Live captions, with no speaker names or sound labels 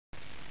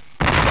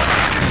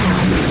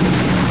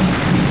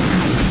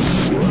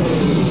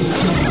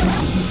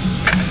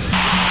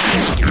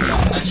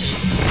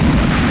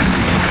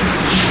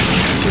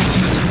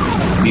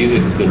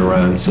Music has been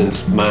around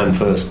since man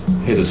first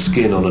hit a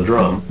skin on a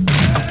drum.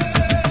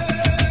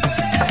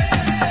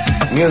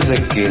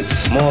 Music is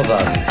more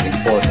than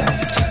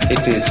important.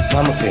 It is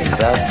something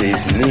that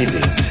is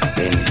needed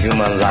in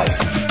human life.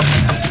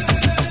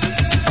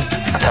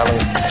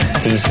 Talent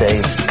these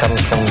days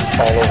comes from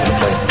all over the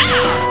place.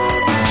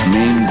 The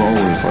main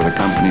goal for the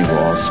company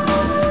was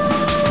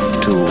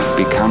to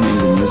become in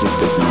the music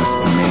business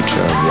a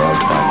major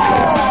worldwide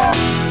player.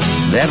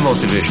 That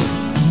was the vision.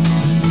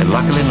 And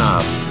luckily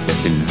enough,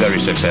 they've been very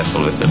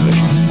successful with that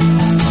vision.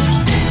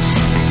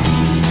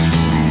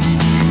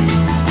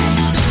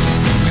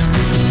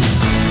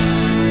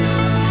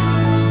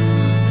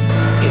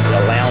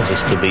 It allows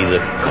us to be the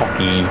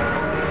cocky,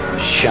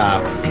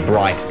 sharp,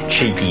 bright,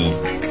 cheeky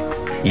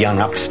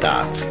young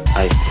upstarts.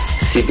 I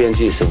see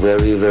BMG is a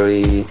very,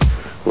 very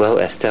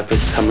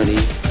well-established company,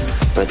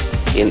 but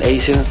in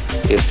Asia,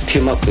 if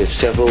team up with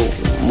several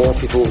more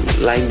people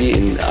like me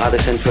in other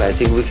countries, I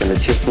think we can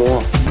achieve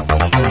more.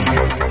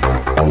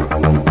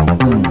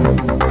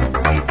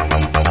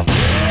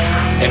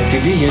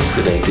 MTV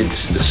yesterday did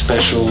a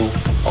special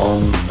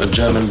on a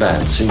German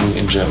band singing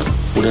in German.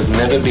 Would have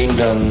never been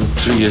done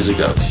 3 years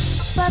ago.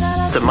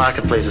 The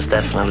marketplace is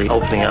definitely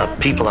opening up.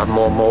 People are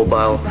more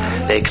mobile.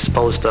 They're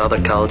exposed to other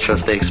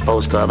cultures. They're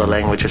exposed to other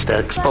languages.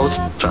 They're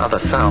exposed to other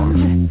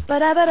sounds. There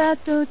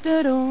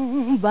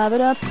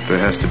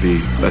has to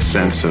be a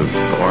sense of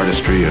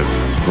artistry, of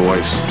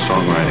voice,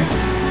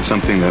 songwriting,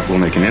 something that will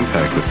make an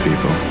impact with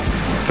people.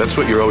 That's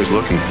what you're always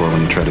looking for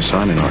when you try to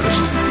sign an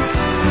artist.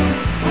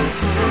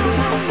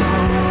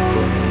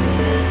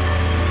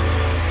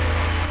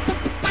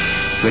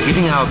 We're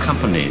giving our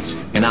companies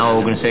and our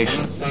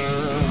organization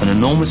an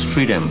enormous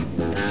freedom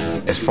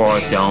as far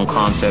as their own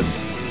concept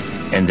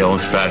and their own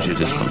strategies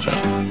is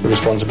concerned. The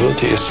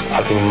responsibility is,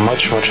 I think,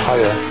 much, much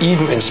higher,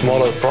 even in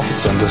smaller profit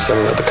centers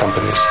than at the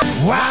companies.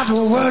 What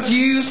would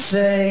you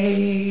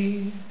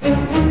say? We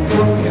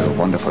have a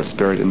wonderful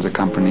spirit in the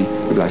company.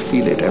 I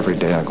feel it every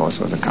day I go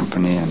through the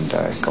company and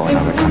go in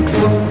other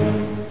countries.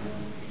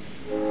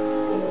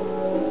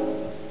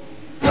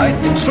 I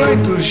try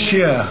to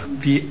share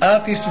the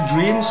artist's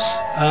dreams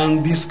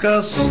and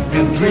discuss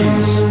their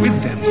dreams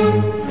with them.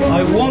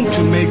 I want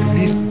to make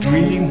this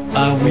dream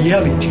a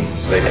reality.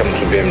 They come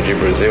to BMG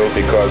Brazil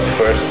because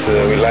first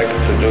we like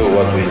to do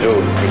what we do.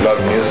 We love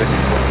music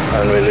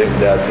and we live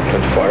that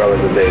 24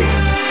 hours a day.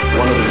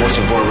 One of the most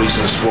important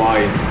reasons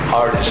why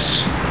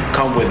artists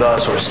come with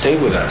us or stay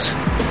with us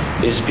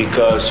is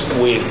because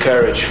we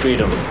encourage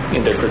freedom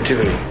in their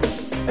creativity.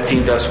 I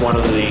think that's one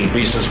of the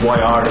reasons why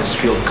artists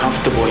feel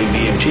comfortable in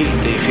BMG.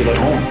 They feel at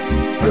home.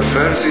 The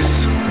first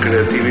is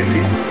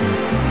creativity,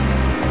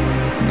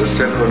 the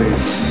second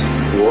is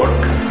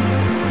work,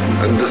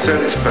 and the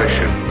third is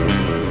passion.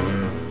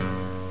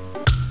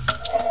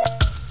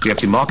 We have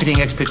the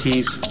marketing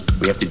expertise,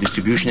 we have the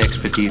distribution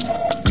expertise,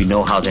 we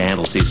know how to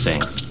handle these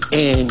things.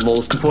 And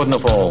most important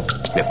of all,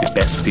 we have the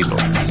best people.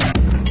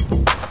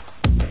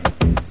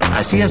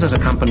 I see us as a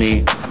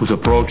company whose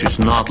approach is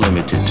not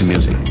limited to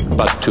music,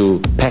 but to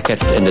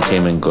packaged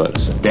entertainment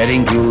goods. That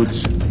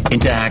includes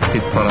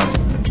interactive product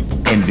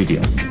and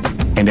video.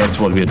 And that's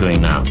what we're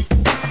doing now.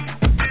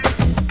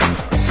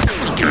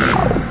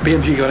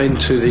 BMG got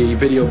into the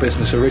video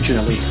business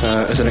originally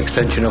as an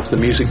extension of the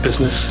music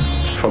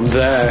business. From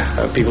there,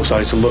 people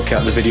started to look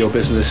at the video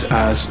business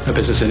as a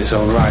business in its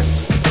own right.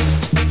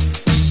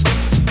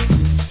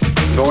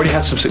 We've already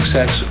had some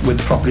success with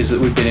the properties that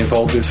we've been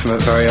involved with from a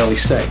very early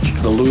stage.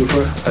 The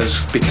Louvre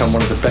has become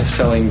one of the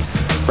best-selling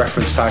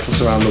reference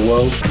titles around the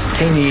world.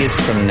 10 years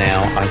from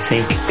now, I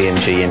think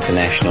BMG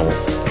International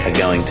are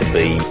going to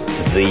be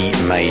the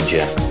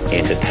major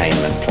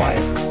entertainment player.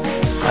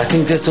 I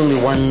think there's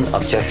only one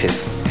objective,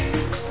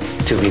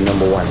 to be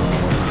number one.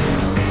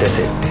 That's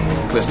it.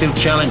 We're still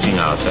challenging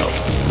ourselves.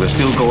 We're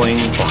still going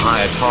for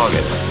higher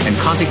targets. And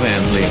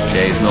consequently,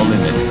 there is no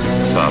limit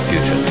to our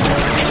future.